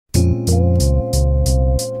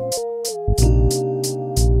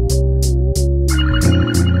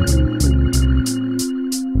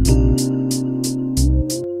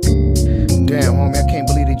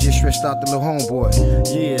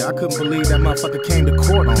motherfucker came to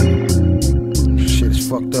court on me. Shit is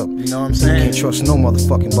fucked up. You know what I'm saying? Can't trust no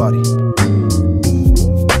motherfucking body.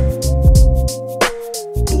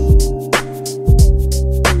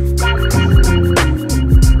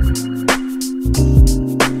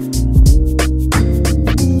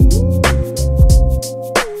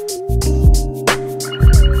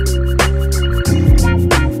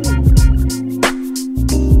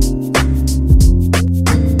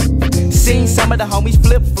 Seen some of the homies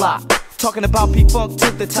flip-flop, talking about P-Funk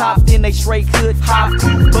to the top, then they straight could hop.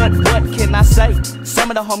 But what can I say?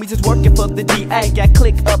 Some of the homies is working for the DA, got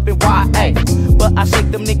click up in YA. But I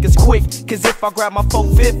shake them niggas quick, cause if I grab my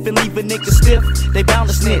 4/5 and leave a nigga stiff, they bound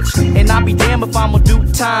to snitch. And I'll be damned if I'ma do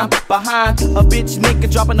time behind a bitch nigga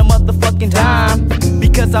dropping a motherfucking dime.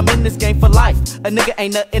 Because I'm in this game for life. A nigga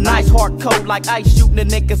ain't nothing nice, hard cold like ice, shooting the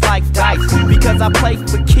niggas like dice. Because I play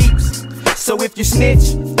for keeps. So if you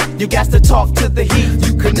snitch, you got to talk to the heat.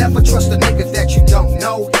 You can never trust a nigga that you don't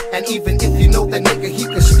know. And even if you know that nigga, he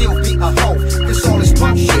can still be a hoe. Cause all this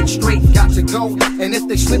punk shit straight got to go. And if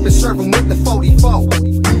they slip and serve him with the 44.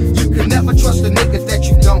 You can never trust a nigga that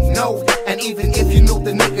you don't know. And even if you know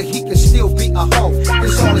the nigga, he can still be a hoe.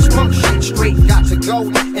 Cause all this punk shit straight got to go.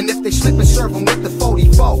 And if they slip and serve him with the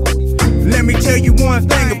 44. Let me tell you one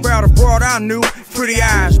thing about a broad I knew. Pretty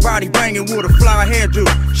eyes, body banging with a fly hairdo.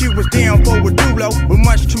 She was down for a dulo, but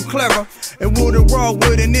much too clever. And wouldn't roll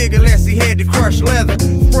with a nigga unless he had the crushed leather.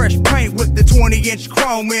 Fresh paint with the 20-inch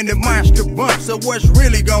chrome and the monster bump. So what's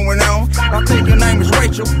really going on? I think her name is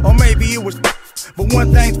Rachel, or maybe it was. But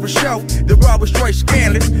one thing's for sure, the raw was straight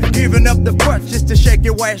scandalous. Giving up the butt just to shake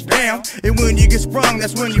your ass down. And when you get sprung,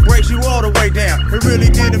 that's when he breaks you all the way down. It really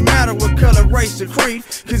didn't matter what color, race, or creed.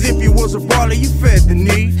 Cause if you was a brawler, you fed the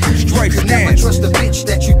need. Straight You can never trust a bitch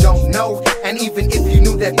that you don't know. And even if you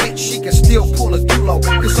knew that bitch, she can still pull a dulo.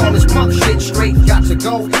 Cause all this punk shit straight got to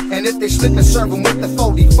go. And if they slip and serve him with the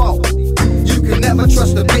 44. You can never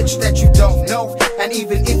trust a bitch that you don't know. And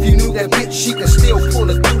even if you knew that bitch, she can still pull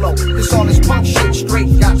a dulo. Cause all this punk shit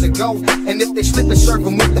straight got to go. And if they slip and serve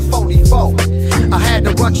him with the 44. I had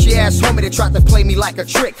to run your ass homie that tried to play me like a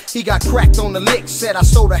trick. He got cracked on the lick, said I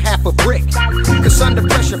sold her half a brick. Cause under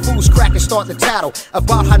pressure, fools crack and start to tattle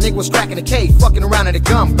about how niggas was cracking the cave, fucking around in a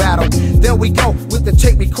gun battle. There we go with the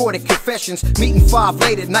tape recorded confessions. Meeting 5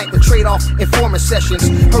 late at night to trade off informant sessions.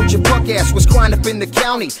 Heard your punk ass was crying up in the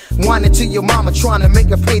county, whining to your mama trying to make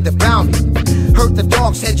her pay the bounty. Heard the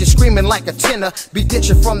dogs had you screaming like a tenor. Be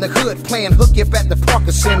ditching from the hood, playing hook up at the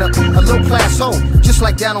Parker Center. A low class hoe, just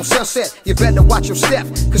like down on Sunset. You better watch your step,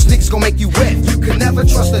 cause niggas gon' make you wet. You can never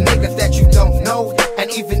trust a nigga that you don't know. And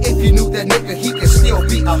even if you knew that nigga, he can still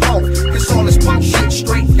be a hoe. Cause all this punk shit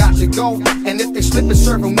straight got to go. And if they slip and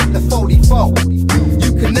serve him with the 44.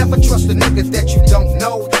 You can never trust a nigga that you don't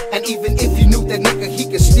know. And even if you knew that nigga, he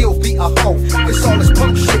can still be a hoe. Cause all this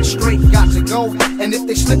punk shit straight got to go. And if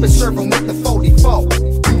they slip and serve him with the 44.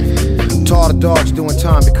 To all the dogs doing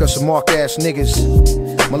time because of mark ass niggas.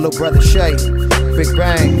 My little brother Shay, Big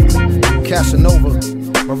Bang, Casanova,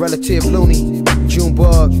 my relative Looney, Junebug.